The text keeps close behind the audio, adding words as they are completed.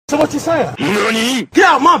So what you saying? Nani? Get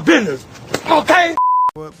out my business, okay?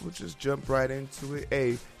 We'll just jump right into it.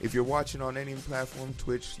 Hey, if you're watching on any platform,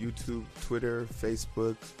 Twitch, YouTube, Twitter,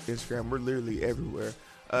 Facebook, Instagram, we're literally everywhere.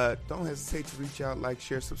 Don't hesitate to reach out, like,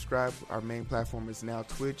 share, subscribe. Our main platform is now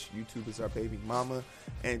Twitch. YouTube is our baby mama.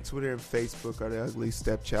 And Twitter and Facebook are the ugly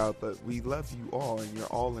stepchild. But we love you all, and you're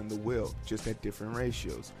all in the will, just at different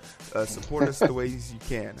ratios. Support us the ways you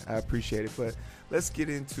can. I appreciate it. But let's get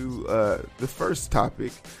into the first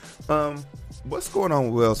topic. What's going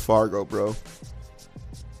on with Wells Fargo, bro?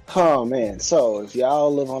 Oh man, so if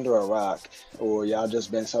y'all live under a rock or y'all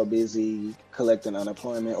just been so busy collecting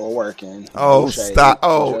unemployment or working. Oh, shade, stop.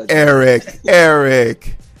 Oh, Eric.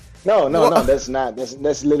 No, that's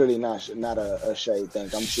literally not a shade thing.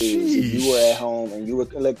 I'm serious. If you were at home and you were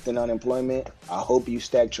collecting unemployment, I hope you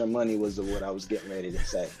stacked your money was what I was getting ready to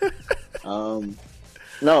say.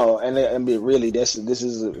 No, and be really, this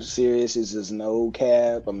is serious. This is no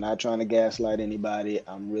cap. I'm not trying to gaslight anybody.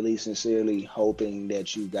 I'm really sincerely hoping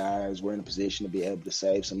that you guys were in a position to be able to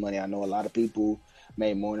save some money. I know a lot of people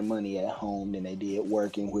made more money at home than they did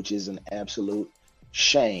working, which is an absolute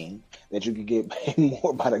shame that you could get paid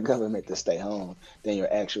more by the government to stay home than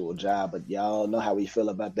your actual job. But y'all know how we feel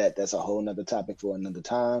about that. That's a whole nother topic for another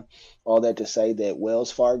time. All that to say that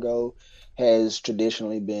Wells Fargo has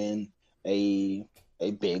traditionally been a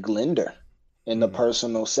big lender in the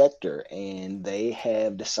personal sector, and they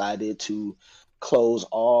have decided to close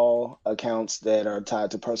all accounts that are tied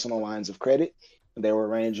to personal lines of credit. They were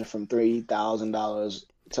ranging from $3,000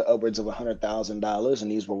 to upwards of $100,000,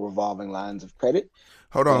 and these were revolving lines of credit.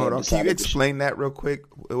 Hold on. Can you explain that real quick?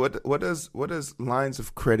 What does lines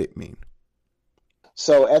of credit mean?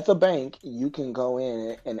 So at the bank, you can go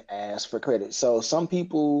in and ask for credit. So some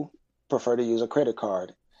people prefer to use a credit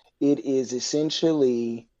card. It is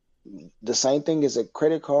essentially the same thing as a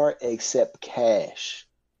credit card, except cash.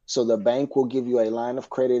 So the bank will give you a line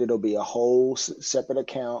of credit. It'll be a whole separate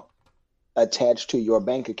account attached to your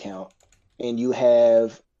bank account. And you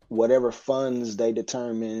have whatever funds they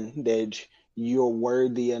determine that you're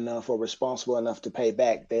worthy enough or responsible enough to pay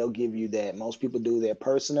back. They'll give you that. Most people do that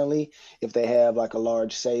personally. If they have like a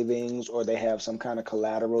large savings or they have some kind of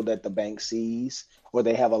collateral that the bank sees, or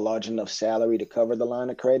they have a large enough salary to cover the line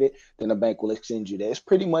of credit, then the bank will extend you that. It's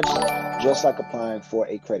pretty much just like applying for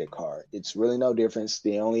a credit card. It's really no difference.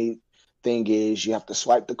 The only thing is you have to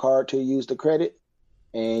swipe the card to use the credit,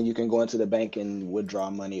 and you can go into the bank and withdraw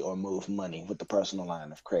money or move money with the personal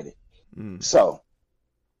line of credit. So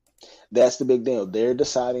that's the big deal. They're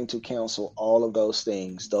deciding to cancel all of those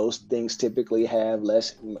things. Those things typically have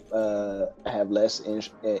lower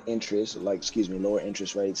interest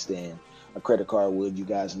rates than a credit card would. You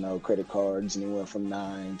guys know credit cards anywhere from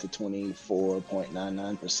 9 to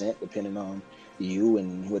 24.99%, depending on you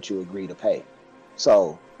and what you agree to pay.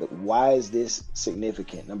 So why is this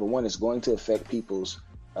significant? Number one, it's going to affect people's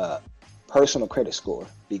personal credit score,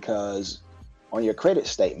 because on your credit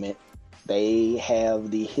statement, they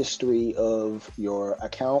have the history of your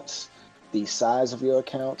accounts, the size of your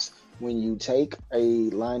accounts. When you take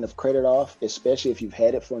a line of credit off, especially if you've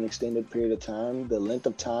had it for an extended period of time, the length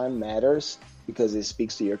of time matters because it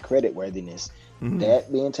speaks to your credit worthiness.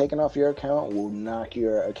 That being taken off your account will knock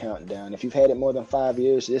your account down. If you've had it more than 5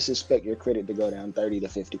 years, just expect your credit to go down 30 to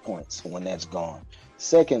 50 points when that's gone.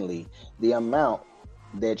 Secondly, the amount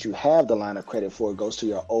that you have the line of credit for goes to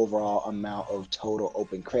your overall amount of total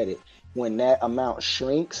open credit. When that amount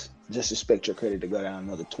shrinks, just expect your credit to go down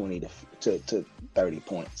another 20 to 30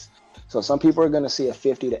 points. So some people are going to see a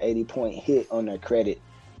 50 to 80 point hit on their credit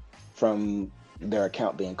from their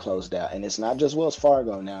account being closed out. And it's not just Wells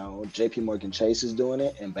Fargo now. JP Morgan Chase is doing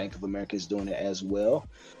it, and Bank of America is doing it as well.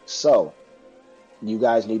 So you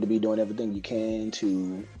guys need to be doing everything you can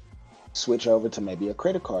to switch over to maybe a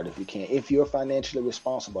credit card if you can, if you're financially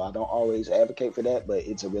responsible. I don't always advocate for that, but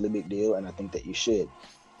it's a really big deal, and I think that you should.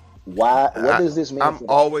 What does this mean? I'm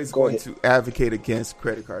always going to advocate against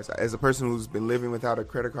credit cards. As a person who's been living without a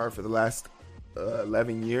credit card for the last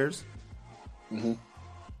 11 years,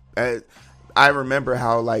 I remember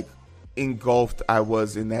how like engulfed I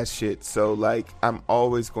was in that shit. So like I'm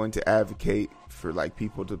always going to advocate for like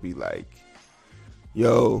people to be like,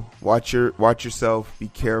 yo, watch yourself, be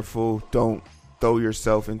careful, don't throw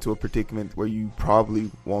yourself into a predicament where you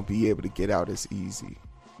probably won't be able to get out as easy.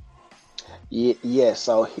 Yeah,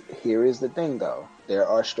 so here is the thing, though. There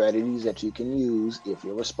are strategies that you can use if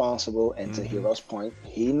you're responsible. And to Hero's point,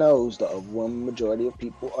 he knows the overwhelming majority of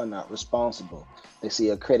people are not responsible. They see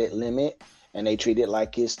a credit limit and they treat it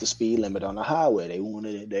like it's the speed limit on the highway.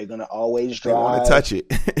 They're going to always drive. They want to touch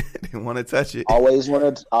it. Didn't want to touch it. Always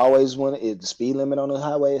want to, if the speed limit on the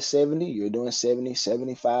highway is 70, you're doing 70,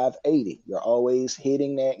 75, 80. You're always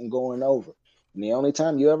hitting that and going over. And the only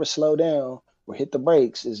time you ever slow down or hit the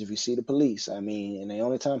brakes is if you see the police. I mean, and the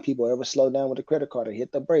only time people ever slow down with a credit card or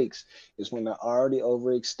hit the brakes is when they're already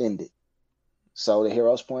overextended. So the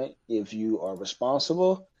hero's point, if you are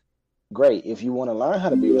responsible, great. If you want to learn how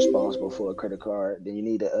to be responsible for a credit card, then you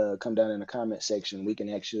need to come down in the comment section. Me,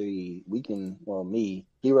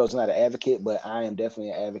 Hero's not an advocate, but I am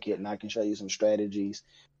definitely an advocate, and I can show you some strategies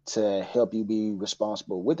to help you be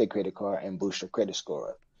responsible with a credit card and boost your credit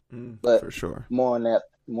score up. But for sure, more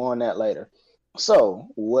on that later. So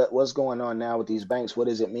what's going on now with these banks? What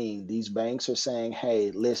does it mean? These banks are saying,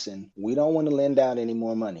 hey, listen, we don't want to lend out any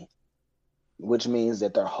more money, which means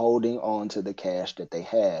that they're holding on to the cash that they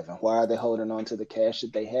have. And why are they holding on to the cash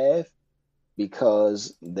that they have?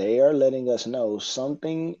 Because they are letting us know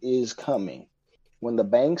something is coming. When the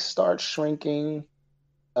banks start shrinking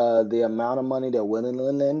the amount of money they're willing to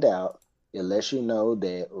lend out, it lets you know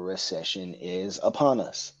that recession is upon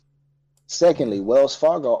us. Secondly, Wells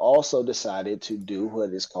Fargo also decided to do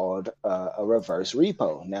what is called a reverse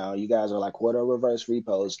repo. Now, you guys are like, what are reverse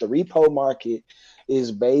repos? The repo market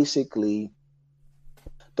is basically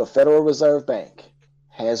the Federal Reserve Bank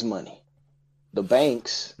has money. The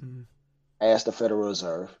banks ask the Federal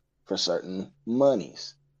Reserve for certain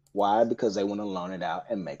monies. Why? Because they want to loan it out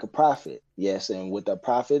and make a profit. Yes, and with their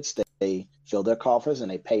profits, they fill their coffers and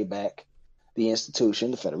they pay back the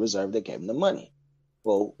institution, the Federal Reserve, that gave them the money.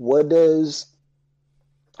 Well, what does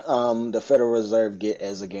the Federal Reserve get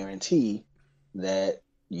as a guarantee that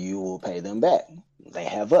you will pay them back? They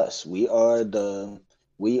have us. We are the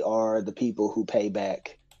people who pay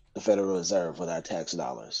back the Federal Reserve with our tax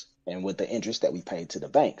dollars and with the interest that we pay to the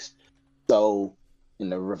banks. So in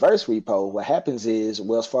the reverse repo, what happens is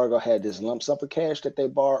Wells Fargo had this lump sum of cash that they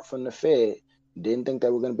borrowed from the Fed, didn't think they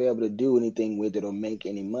were going to be able to do anything with it or make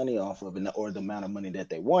any money off of it or the amount of money that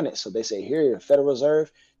they wanted. So they say, here, Federal Reserve,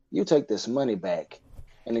 you take this money back.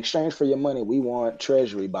 In exchange for your money, we want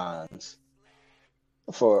treasury bonds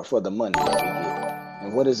for the money that we get.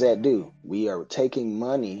 And what does that do? We are taking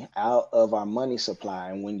money out of our money supply.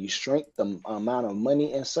 And when you shrink the amount of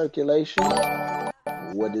money in circulation,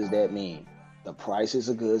 what does that mean? The prices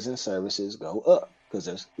of goods and services go up because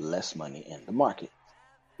there's less money in the market.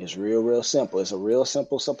 It's real simple. It's a real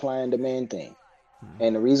simple supply and demand thing.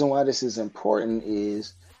 And the reason why this is important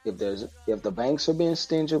is if the banks are being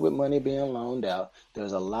stingy with money being loaned out,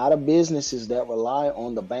 there's a lot of businesses that rely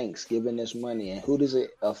on the banks giving this money. And who does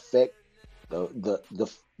it affect the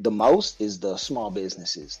most is the small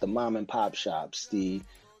businesses, the mom and pop shops, the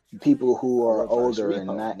people who are older and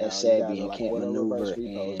not as savvy and can't maneuver,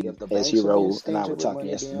 and as Hero and I were talking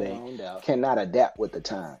yesterday, cannot adapt with the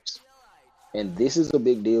times. And this is a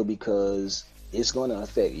big deal because it's going to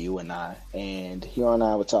affect you and I. And Hero and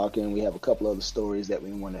I were talking, we have a couple other stories that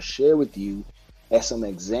we want to share with you as some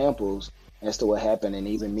examples as to what happened, and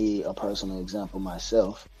even me, a personal example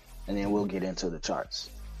myself. And then we'll get into the charts.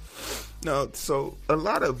 No, so a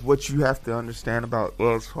lot of what you have to understand about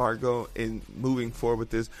Wells Fargo in moving forward with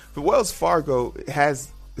this, but Wells Fargo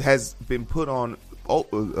has been put on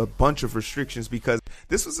a bunch of restrictions because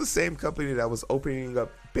this was the same company that was opening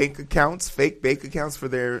up bank accounts, fake bank accounts for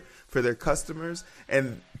their customers,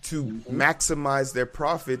 and to maximize their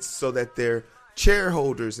profits so that their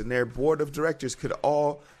shareholders and their board of directors could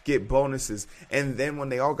all get bonuses. And then when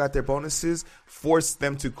they all got their bonuses, forced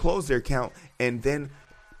them to close their account and then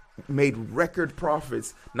made record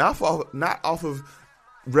profits, not off of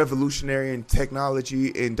revolutionary and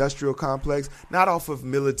technology industrial complex, not off of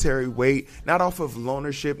military weight, not off of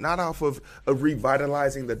loanership, not off of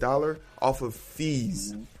revitalizing the dollar, off of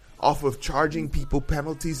fees, off of charging people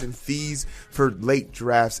penalties and fees for late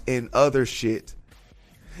drafts and other shit.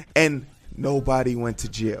 And nobody went to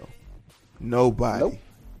jail. Nobody.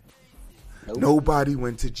 Nope. Nobody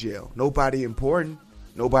went to jail. Nobody important.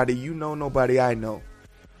 Nobody you know, nobody I know.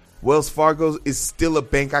 Wells Fargo is still a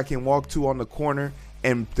bank I can walk to on the corner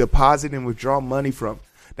and deposit and withdraw money from.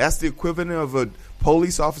 That's the equivalent of a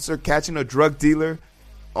police officer catching a drug dealer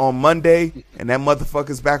on Monday and that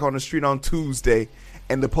motherfucker's back on the street on Tuesday,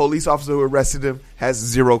 and the police officer who arrested him has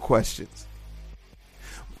 0 questions.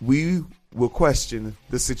 We will question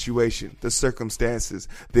the situation, the circumstances,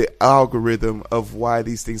 the algorithm of why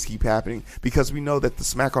these things keep happening, because we know that the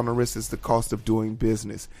smack on the wrist is the cost of doing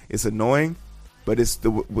business. It's annoying, but it's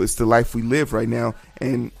the life we live right now,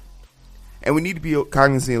 and we need to be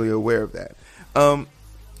cognizantly aware of that.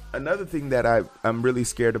 Another thing that I'm really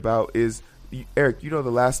scared about is, Eric, you know the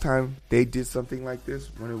last time they did something like this,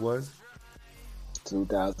 when it was?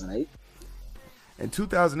 2008. And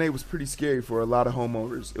 2008 was pretty scary for a lot of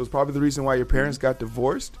homeowners. It was probably the reason why your parents got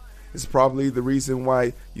divorced. It's probably the reason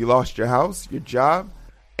why you lost your house, your job,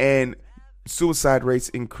 and suicide rates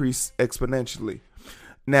increased exponentially.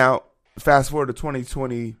 Now, fast forward to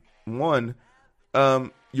 2021,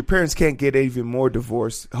 your parents can't get even more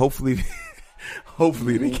divorced. Hopefully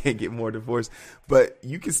they can't get more divorced. But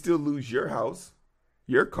you can still lose your house,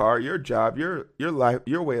 your car, your job, your life,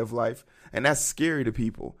 your way of life, and that's scary to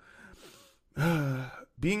people.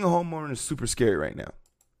 Being a homeowner is super scary right now.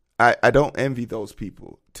 I don't envy those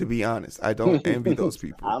people, to be honest. I don't envy those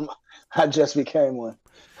people. I just became one.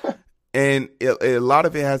 And a lot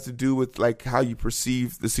of it has to do with like how you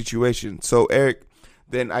perceive the situation. So Eric,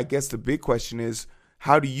 then I guess the big question is,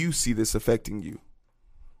 how do you see this affecting you?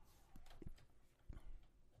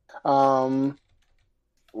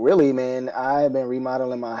 Really, man, I've been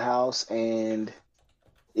remodeling my house, and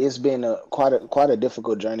it's been quite a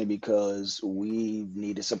difficult journey because we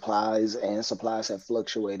needed supplies, and supplies have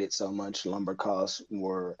fluctuated so much. Lumber costs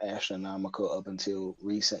were astronomical up until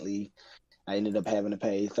recently. I ended up having to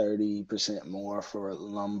pay 30% more for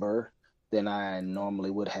lumber than I normally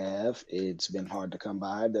would have. It's been hard to come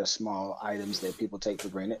by. There's small items that people take for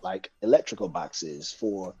granted, like electrical boxes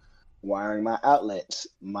for wiring my outlets.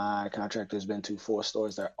 My contractor has been to 4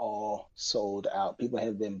 stores. They're all sold out. People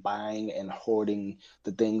have been buying and hoarding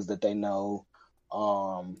the things that they know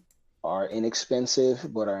are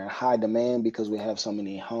inexpensive but are in high demand because we have so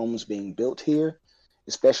many homes being built here,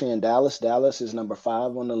 especially in Dallas. Dallas is number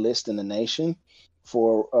 5 on the list in the nation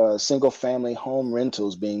for single-family home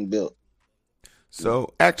rentals being built.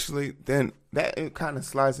 So actually, then that it kind of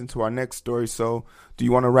slides into our next story. So do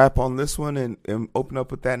you want to wrap on this one and open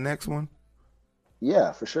up with that next one?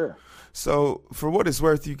 Yeah, for sure. So for what it's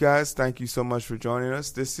worth, you guys, thank you so much for joining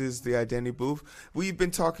us. This is the Identity Booth. We've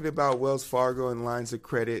been talking about Wells Fargo and lines of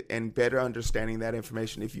credit and better understanding that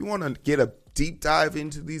information. If you want to get a deep dive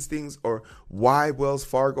into these things or why Wells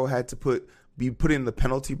Fargo had to be put in the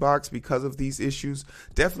penalty box because of these issues,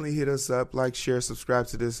 definitely hit us up, like, share, subscribe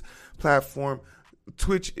to this platform.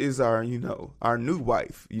 Twitch is our new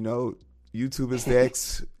wife. YouTube is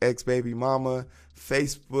the ex baby mama.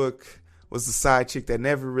 Facebook was the side chick that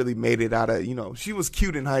never really made it out of, she was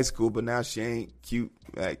cute in high school, but now she ain't cute.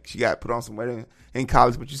 Like, she got put on some weight in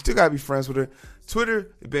college, but you still got to be friends with her.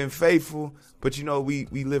 Twitter, been faithful, but we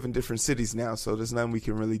live in different cities now, so there's nothing we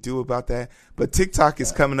can really do about that. But TikTok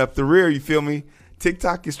is coming up the rear, you feel me?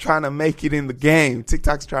 TikTok is trying to make it in the game.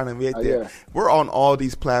 TikTok's trying to make it there. Yeah. We're on all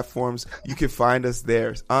these platforms. You can find us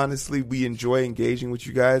there. Honestly, we enjoy engaging with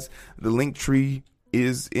you guys. The link tree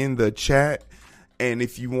is in the chat. And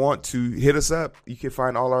if you want to hit us up, you can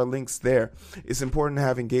find all our links there. It's important to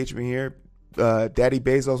have engagement here. Daddy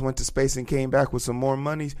Bezos went to space and came back with some more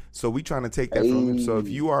money. So we trying to take that from him. So if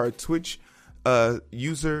you are a Twitch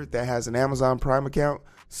user that has an Amazon Prime account,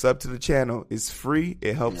 sub to the channel. It's free.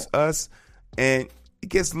 It helps us. And it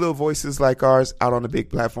gets little voices like ours out on the big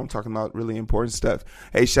platform talking about really important stuff.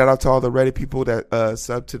 Hey, shout out to all the Reddit people that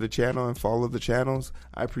sub to the channel and follow the channels.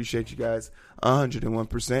 I appreciate you guys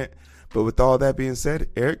 101%. But with all that being said,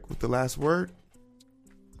 Eric, with the last word.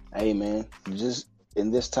 Hey, man, just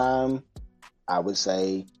in this time, I would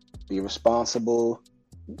say be responsible.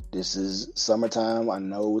 This is summertime. I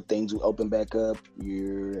know things will open back up.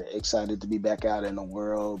 You're excited to be back out in the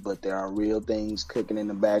world, but there are real things cooking in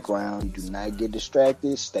the background. Do not get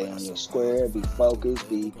distracted. Stay on your square. Be focused.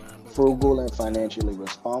 Be frugal and financially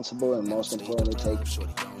responsible. And most importantly,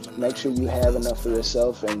 make sure you have enough for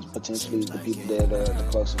yourself and potentially the people that are the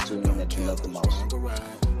closest to you and that you love the most.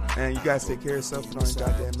 And you guys take care of yourself. Put on your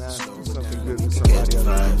goddamn mask. Do something good for somebody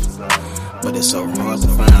else. But it's so hard to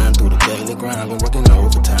find through the daily grind. Been working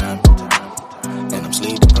overtime. And I'm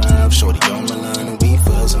sleep deprived. Shorty on my line and we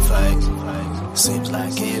fuss and fight. Seems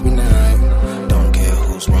like every night. Don't care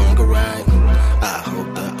who's wrong or right. I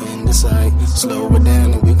hope the end is sight. Slow it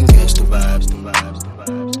down and we can catch the vibes.